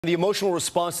The emotional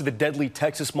response to the deadly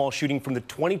Texas mall shooting from the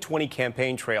 2020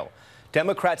 campaign trail.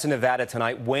 Democrats in Nevada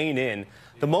tonight weighing in.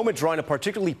 The moment drawing a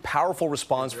particularly powerful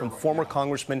response from former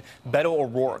Congressman Beto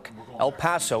O'Rourke. El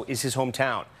Paso is his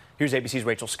hometown. Here's ABC's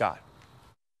Rachel Scott.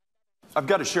 I've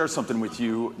got to share something with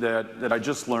you that I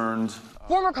just learned.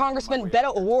 Former Congressman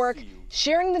Beto O'Rourke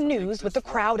sharing the news with the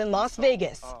crowd in Las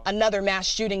Vegas. Another mass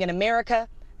shooting in America,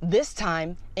 this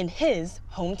time in his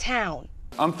hometown.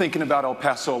 I'm thinking about El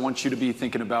Paso. I want you to be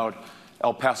thinking about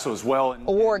El Paso as well.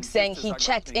 O'Rourke saying he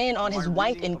checked in on his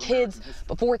wife and kids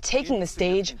before taking the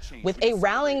stage with a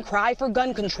rallying cry for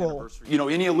gun control. You know,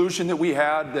 any illusion that we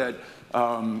had that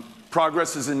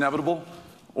progress is inevitable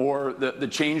or the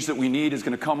change that we need is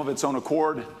going to come of its own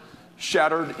accord,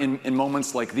 shattered in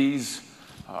moments like these,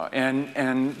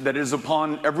 and that is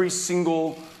upon every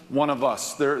single one of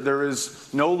us. There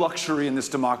is no luxury in this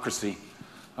democracy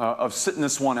of sitting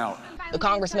this one out. The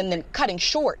congressman then cutting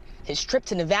short his trip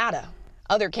to Nevada.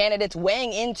 Other candidates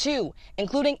weighing in too,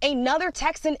 including another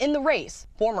Texan in the race,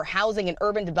 former Housing and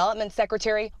Urban Development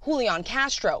Secretary Julian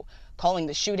Castro, calling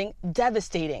the shooting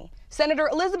devastating. Senator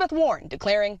Elizabeth Warren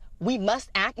declaring we must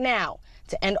act now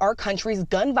to end our country's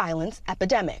gun violence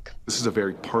epidemic. This is a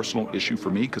very personal issue for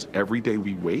me because every day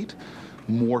we wait,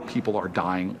 more people are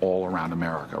dying all around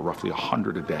America, roughly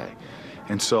 100 a day.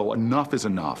 And so enough is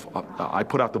enough. I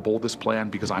put out the boldest plan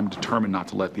because I'm determined not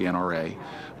to let the NRA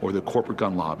or the corporate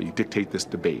gun lobby dictate this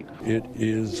debate. It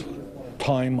is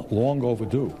time long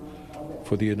overdue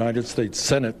for the United States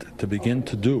Senate to begin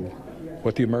to do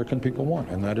what the American people want,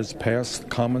 and that is pass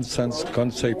common sense gun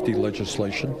safety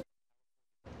legislation.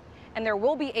 And there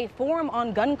will be a forum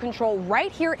on gun control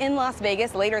right here in Las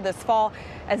Vegas later this fall,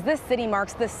 as this city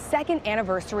marks the second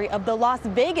anniversary of the Las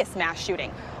Vegas mass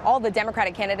shooting. All the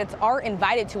Democratic candidates are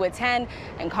invited to attend,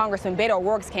 and Congressman Beto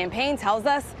O'Rourke's campaign tells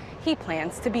us he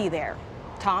plans to be there.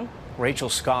 Tom? Rachel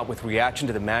Scott with reaction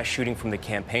to the mass shooting from the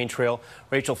campaign trail.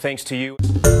 Rachel, thanks to you.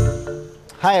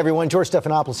 Hi, everyone. George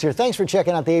Stephanopoulos here. Thanks for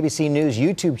checking out the ABC News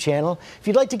YouTube channel. If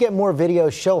you'd like to get more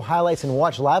videos, show highlights, and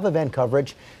watch live event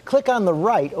coverage, click on the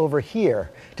right over here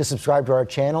to subscribe to our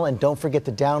channel. And don't forget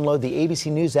to download the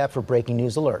ABC News app for breaking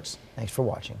news alerts. Thanks for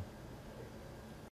watching.